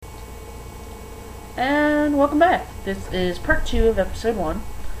And welcome back. This is part 2 of episode 1.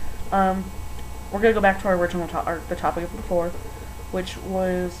 We're gonna go back to our original the topic of before, which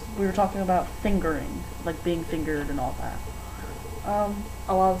was we were talking about fingering, like being fingered and all that.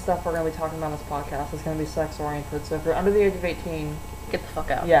 A lot of the stuff we're going to be talking about in this podcast is going to be sex oriented, so if you're under the age of 18, Get the fuck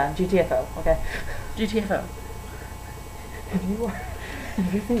out. yeah, GTFO, okay? GTFO.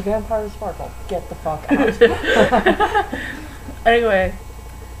 If you think vampires sparkle, get the fuck out. Anyway,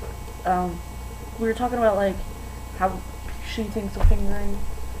 we were talking about like how she thinks of fingering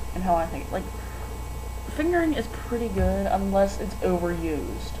and how I think. Like, fingering is pretty good unless it's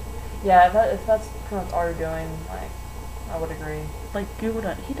overused. Yeah, if that's pretty much all you're doing, like, I would agree. Like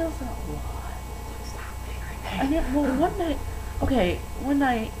Gouda, he does that a lot. Stop fingering I mean, well, one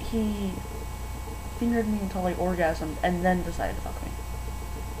night he fingered me until I orgasmed and then decided to fuck me.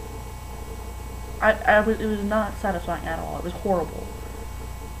 It was not satisfying at all. It was horrible.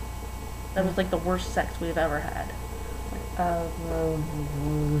 That was like the worst sex we've ever had. Oh,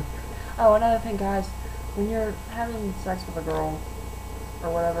 another thing, guys, when you're having sex with a girl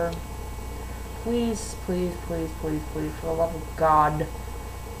or whatever, please, please, please, please, please, for the love of God,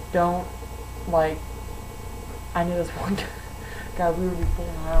 don't, like, I knew this one guy, we would be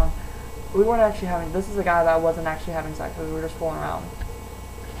fooling around. We weren't actually having, this is a guy that I wasn't actually having sex with, we were just fooling around.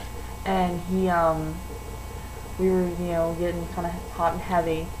 And he, we were, getting kind of hot and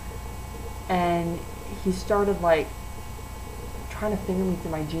heavy, and he started, like, trying to finger me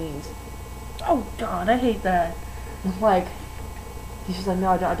through my jeans. Oh God, I hate that. I'm like, he's just like, no,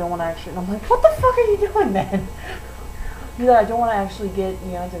 I don't want to actually, and I'm like, what the fuck are you doing, man? He's like, I don't want to actually get,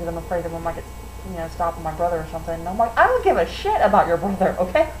 because I'm afraid that I might get, stopping my brother or something. And I'm like, I don't give a shit about your brother,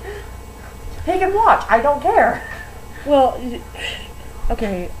 okay? He can watch, I don't care. Well,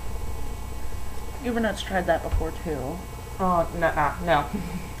 okay. Ubernut's tried that before too. Oh, no.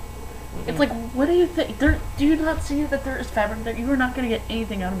 It's like, what do you think? Do you not see that there is fabric there? You are not going to get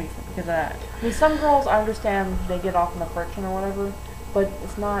anything out of me because of that. I mean, some girls, I understand they get off in the friction or whatever, but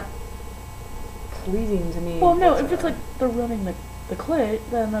it's not pleasing to me. Well, no, if it's like they're rubbing the clit,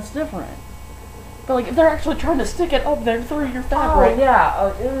 then that's different. But like, if they're actually trying to stick it up there through your fabric. Oh, yeah.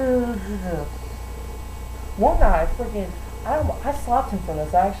 One guy, I slapped him for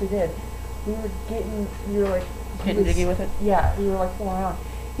this, I actually did. We were like... Getting jiggy with it? Yeah, we were like fooling around.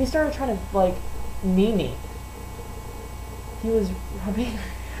 He started trying to, like, knee me. He was rubbing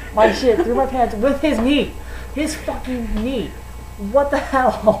my shit through my pants with his knee. His fucking knee. What the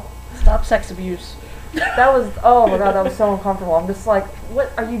hell? Stop sex abuse. That was, oh my God, that was so uncomfortable. I'm just like,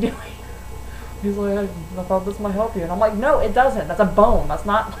 what are you doing? He's like, I thought this might help you. And I'm like, no, it doesn't. That's a bone. That's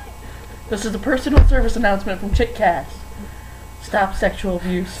not... This is a personal service announcement from ChickCast. Stop sexual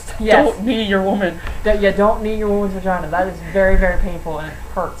abuse. Yes. Don't knee your woman. Don't knee your woman's vagina. That is very, very painful and it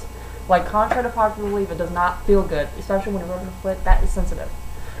hurts. Like, contrary to popular belief, it does not feel good. Especially when you're rubbing the clit. That is sensitive.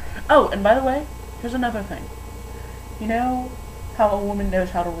 Oh, and by the way, here's another thing. You know how a woman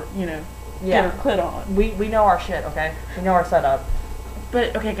knows how to, get her clit on. We know our shit, okay? We know our setup.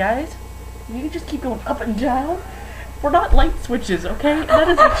 But, okay, guys, you can just keep going up and down. We're not light switches, okay? That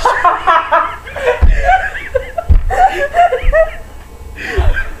is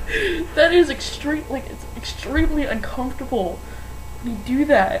that is it's extremely uncomfortable when you do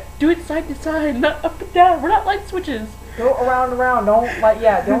that. Do it side to side, not up and down. We're not light switches. Go around and around. Don't,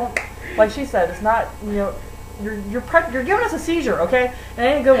 like she said, it's not, you're giving us a seizure, okay? And it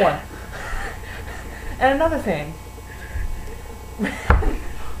ain't a good one. And another thing,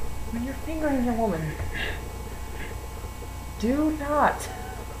 when you're fingering your woman, do not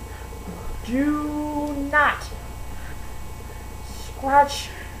scratch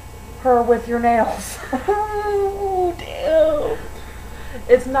her with your nails. Oh, damn.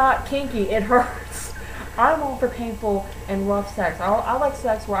 It's not kinky, it hurts. I'm all for painful and rough sex. I like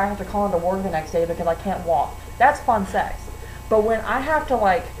sex where I have to call into work the next day because I can't walk. That's fun sex. But when I have to,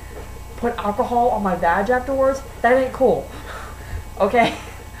 like, put alcohol on my vag afterwards, that ain't cool. Okay?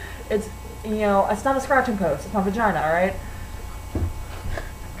 It's, it's not a scratching post. It's my vagina, alright?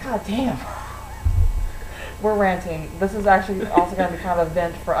 God damn. We're ranting. This is actually also going to be kind of a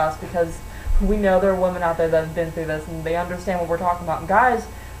vent for us because we know there are women out there that have been through this and they understand what we're talking about. And guys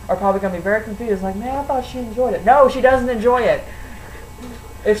are probably going to be very confused. Like, man, I thought she enjoyed it. No, she doesn't enjoy it.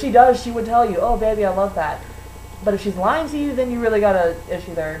 If she does, she would tell you, oh, baby, I love that. But if she's lying to you, then you really got an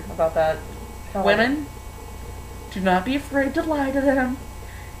issue there about that. Women, do not be afraid to lie to them.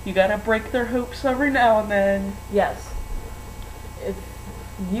 You gotta break their hopes every now and then. Yes. If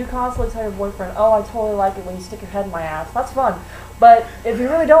you constantly tell your boyfriend, oh, I totally like it when you stick your head in my ass, that's fun. But if you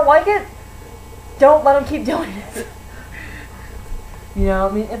really don't like it, don't let him keep doing it. You know,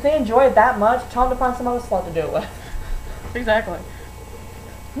 I mean, if they enjoy it that much, tell them to find some other slut to do it with. Exactly.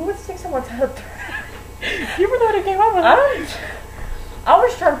 Who would stick someone's head up there? You were the one who came up with it. I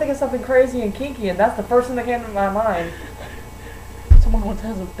was trying to think of something crazy and kinky, and that's the first thing that came to my mind. Someone once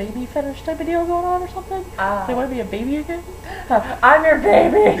has a baby fetish type of deal going on or something? They want to be a baby again? I'm your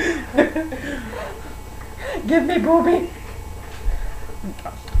baby! Give me booby!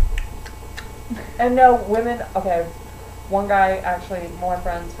 And no, women, okay, one guy actually, one of my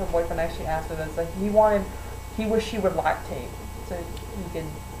friends, her boyfriend actually asked her this, like, he wished she would lactate, so he could,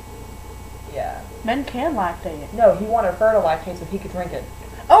 yeah. Men can lactate. No, he wanted her to lactate so he could drink it.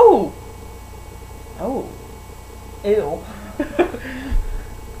 Oh! Oh. Ew.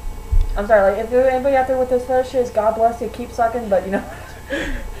 I'm sorry, like, if there's anybody out there with this fetishes, God bless you, keep sucking, but, you know,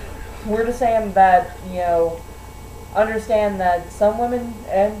 we're just saying that, you know, understand that some women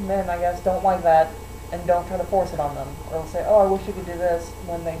and men, I guess, don't like that, and don't try to force it on them. Or they'll say, oh, I wish you could do this,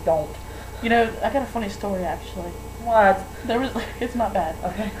 when they don't. You know, I got a funny story, actually. What? There was, it's not bad.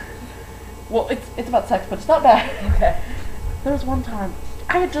 Okay. Well, it's about sex, but it's not bad. Okay. There was one time,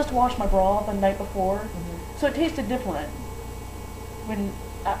 I had just washed my bra the night before, so it tasted different. When,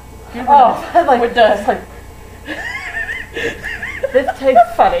 like, does. Like, this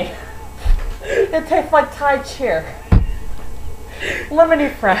tastes funny. It tastes like Thai cheer. Lemony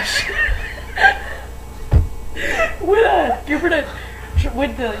fresh.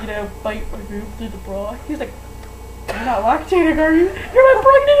 When the, you know, bite my boob through the bra, he's like, you're not lactating, are you? You're not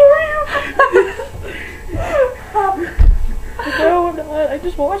pregnant, are you? No, I'm not. I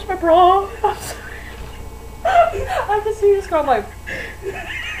just washed my bra. I'm sorry. I can see you just going like,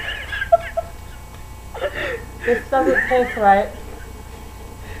 this doesn't taste right.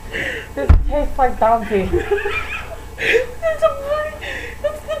 This tastes like bounty. That's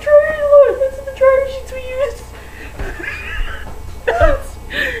the dryer look. That's the dryer sheets we use.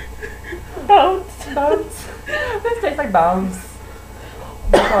 Bounce. This tastes like bounce.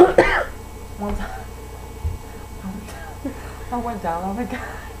 One time, I went down. Oh my god,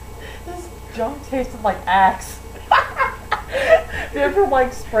 this junk tasted like Axe. Do you ever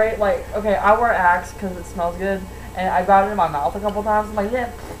like spray like? Okay, I wear Axe because it smells good, and I got it in my mouth a couple times. I'm like,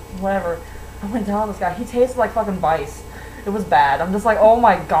 yeah, whatever. I went down on this guy. He tasted like fucking Vice. It was bad. I'm just like, oh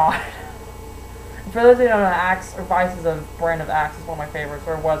my god. For those of you who don't know, Axe or Vice is a brand of Axe. It's one of my favorites,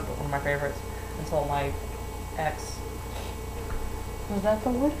 or was one of my favorites until my ex. Was that the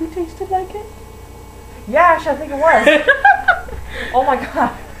one who tasted like it? Yeah, actually, I think it was. Oh my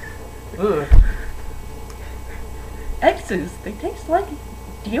god. Ugh. Exes, they taste like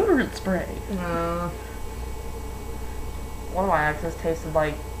deodorant spray. One of my exes tasted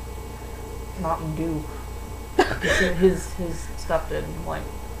like Mountain Dew. his stuff did. Like,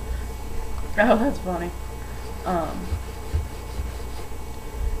 oh, that's funny.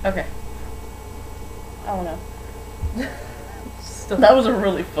 Okay. I don't know. That was a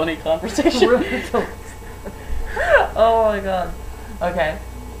really funny conversation. Really oh my god. Okay.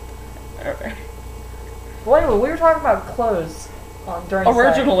 Okay. Well, anyway, we were talking about clothes during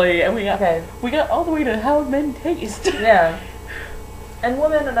originally, and we okay. We got all the way to how men taste. Yeah. And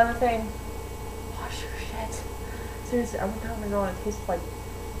women, another thing. Wash your shit. Seriously, I went down the girl and it tasted like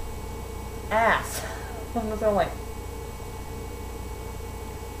ass. I'm just like,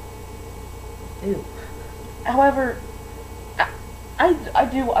 ew. However,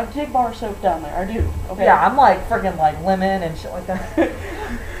 I dig bar soap down there. I do. Okay. Yeah, I'm like freaking like lemon and shit like that.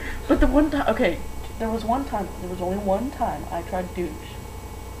 But the one time, okay, there was only one time I tried to douche.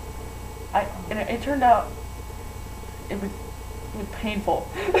 And it turned out it was painful.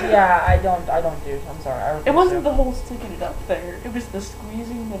 Yeah, I don't douche. I'm sorry. It wasn't the whole sticking it up there. It was the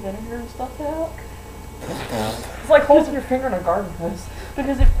squeezing the vinegar and stuff out. It's like holding your finger in a garden hose.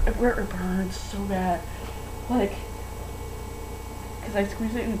 Because it burns so bad. Like, because I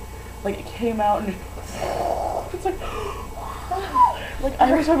squeezed it and, like, it came out and it's like,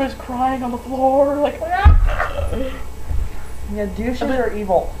 every time I was crying on the floor, like, yeah, douches are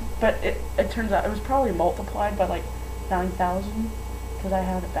evil. But it turns out it was probably multiplied by, like, 9,000, because I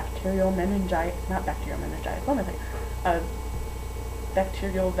had a bacterial meningitis, not bacterial meningitis, what am I thinking?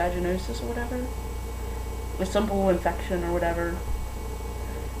 Bacterial vaginosis or whatever. A simple infection or whatever.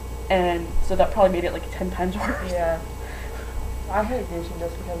 And so that probably made it like 10 times worse. Yeah. I hate douching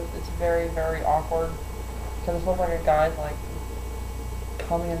just because it's very, very awkward. Because it looks like a guy's like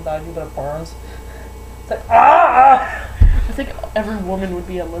coming inside you, but it burns. It's like, ah! I think every woman would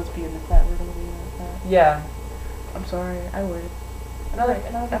be a lesbian if that were to be like that. Yeah. I'm sorry, I would. Another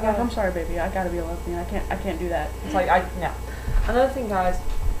thing, I'm sorry, baby. I gotta be a lesbian. I can't do that. It's like yeah. Another thing, guys,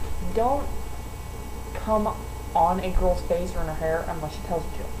 don't come on a girl's face or in her hair unless she tells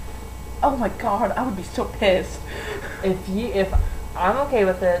you to. Oh my god, I would be so pissed. If I'm okay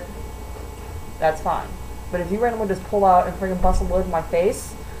with it, that's fine. But if you randomly just pull out and freaking bust a load in my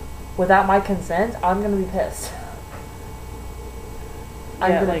face without my consent, I'm gonna be pissed.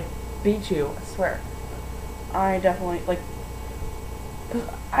 I'm Yeah, gonna like, beat you, I swear. I definitely, like, 'cause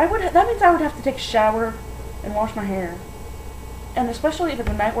that means I would have to take a shower and wash my hair. And especially if it's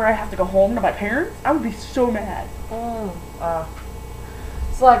a night where I have to go home to my parents, I would be so mad.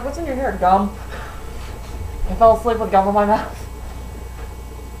 It's like, what's in your hair? Gum. I fell asleep with gum in my mouth.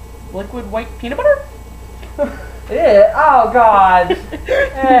 Liquid white peanut butter? Ew. Oh, God. Ew.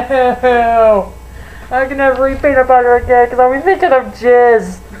 I can never eat peanut butter again because I'll be thinking of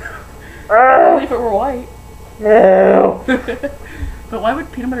jizz. Only if it were white. Ew. But why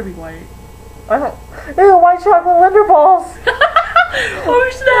would peanut butter be white? I don't. Ew, white chocolate Linder balls. Oh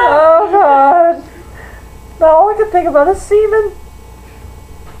snap! Oh, God. Now all I can think about is semen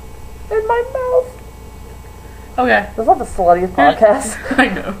in my mouth. Okay. This is not the sluttiest podcast. I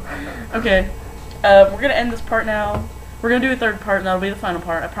know. Okay. We're gonna end this part now. We're gonna do a third part, and that'll be the final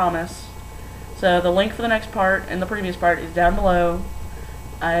part, I promise. So the link for the next part and the previous part is down below.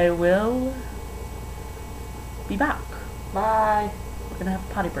 I will be back. Bye. We're gonna have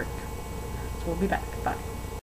a potty break. So we'll be back. Bye.